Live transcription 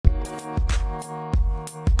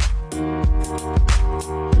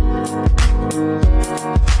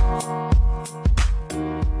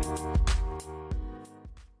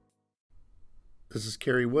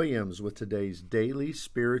Kerry Williams with today's Daily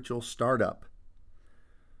Spiritual Startup.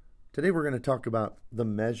 Today we're going to talk about the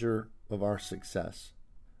measure of our success,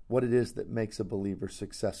 what it is that makes a believer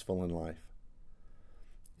successful in life.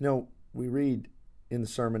 You know, we read in the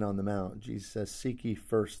Sermon on the Mount, Jesus says, "Seek ye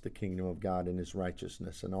first the kingdom of God and his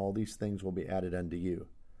righteousness, and all these things will be added unto you."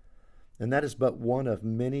 And that is but one of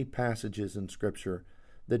many passages in Scripture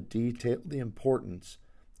that detail the importance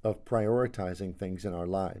of prioritizing things in our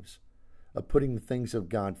lives, of putting the things of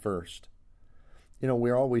God first. You know,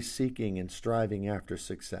 we're always seeking and striving after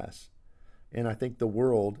success. And I think the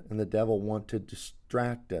world and the devil want to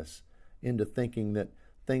distract us into thinking that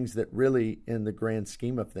things that really, in the grand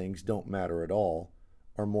scheme of things, don't matter at all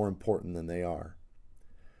are more important than they are.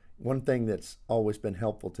 One thing that's always been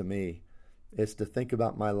helpful to me is to think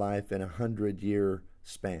about my life in a 100-year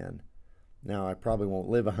span. Now, I probably won't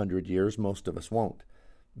live 100 years. Most of us won't.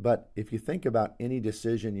 But if you think about any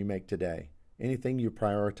decision you make today, anything you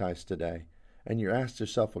prioritize today, and you ask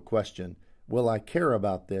yourself a question, will I care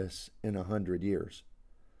about this in 100 years?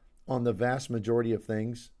 On the vast majority of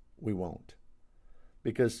things, we won't.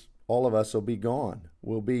 Because all of us will be gone.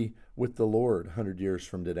 We'll be with the Lord 100 years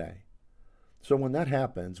from today. So when that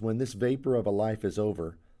happens, when this vapor of a life is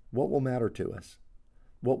over, what will matter to us?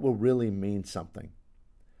 What will really mean something?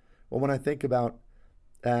 Well, when I think about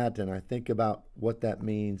that and I think about what that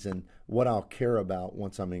means and what I'll care about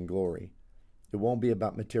once I'm in glory, it won't be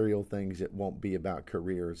about material things. It won't be about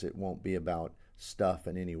careers. It won't be about stuff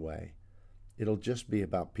in any way. It'll just be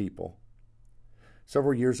about people.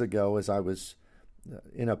 Several years ago, as I was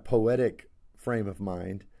in a poetic frame of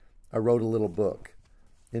mind, I wrote a little book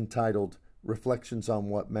entitled Reflections on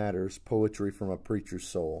What Matters, Poetry from a Preacher's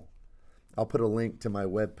Soul. I'll put a link to my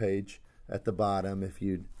webpage at the bottom if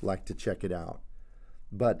you'd like to check it out.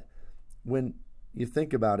 But when you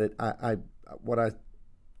think about it, what I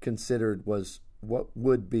considered was what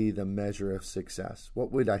would be the measure of success?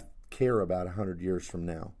 What would I care about 100 years from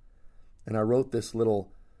now? And I wrote this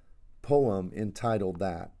little poem entitled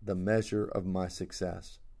that, The Measure of My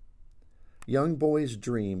Success. Young boys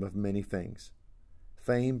dream of many things,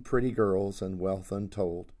 fame, pretty girls, and wealth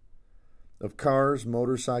untold, of cars,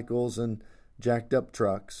 motorcycles, and jacked up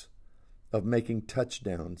trucks, of making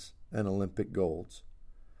touchdowns and Olympic golds.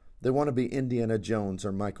 They want to be Indiana Jones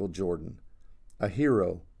or Michael Jordan, a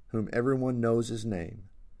hero whom everyone knows his name,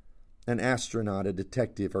 an astronaut, a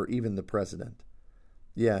detective, or even the president.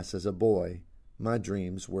 Yes, as a boy, my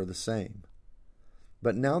dreams were the same.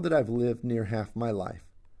 But now that I've lived near half my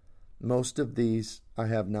life, most of these I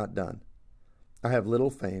have not done. I have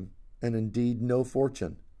little fame, and indeed no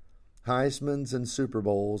fortune. Heismans and Super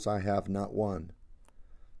Bowls I have not won.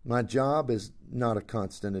 My job is not a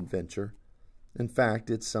constant adventure. In fact,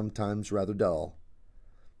 it's sometimes rather dull.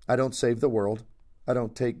 I don't save the world. I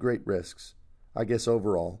don't take great risks. I guess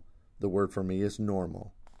overall, the word for me is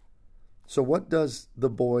normal. So what does the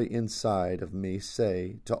boy inside of me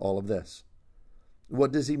say to all of this?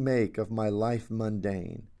 What does he make of my life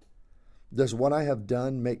mundane? Does what I have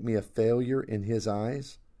done make me a failure in his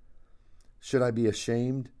eyes? Should I be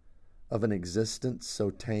ashamed of an existence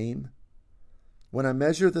so tame? When I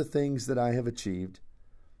measure the things that I have achieved,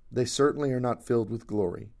 they certainly are not filled with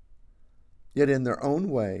glory. Yet in their own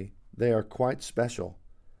way, they are quite special,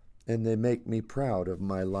 and they make me proud of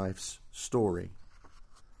my life's story.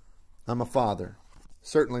 I'm a father,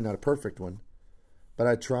 certainly not a perfect one, but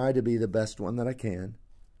I try to be the best one that I can.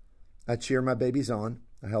 I cheer my babies on.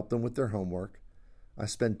 I help them with their homework. I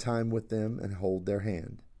spend time with them and hold their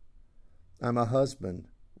hand. I'm a husband,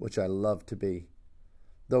 which I love to be,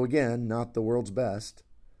 though again, not the world's best.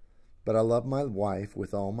 But I love my wife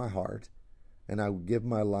with all my heart, and I would give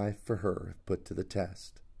my life for her if put to the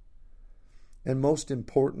test. And most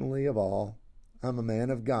importantly of all, I'm a man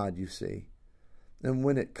of God, you see. And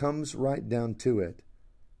when it comes right down to it,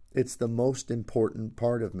 it's the most important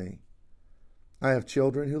part of me. I have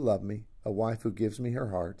children who love me, a wife who gives me her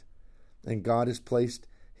heart, and God has placed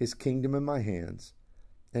his kingdom in my hands,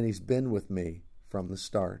 and he's been with me from the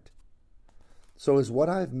start. So is what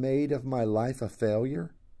I've made of my life a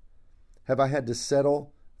failure? Have I had to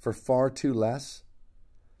settle for far too less?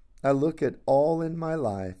 I look at all in my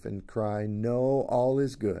life and cry, no, all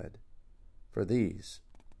is good, for these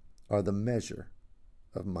are the measure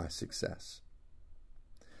of my success.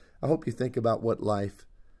 I hope you think about what life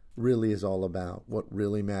really is all about, what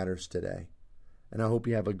really matters today. And I hope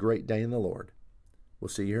you have a great day in the Lord. We'll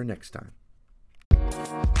see you here next time.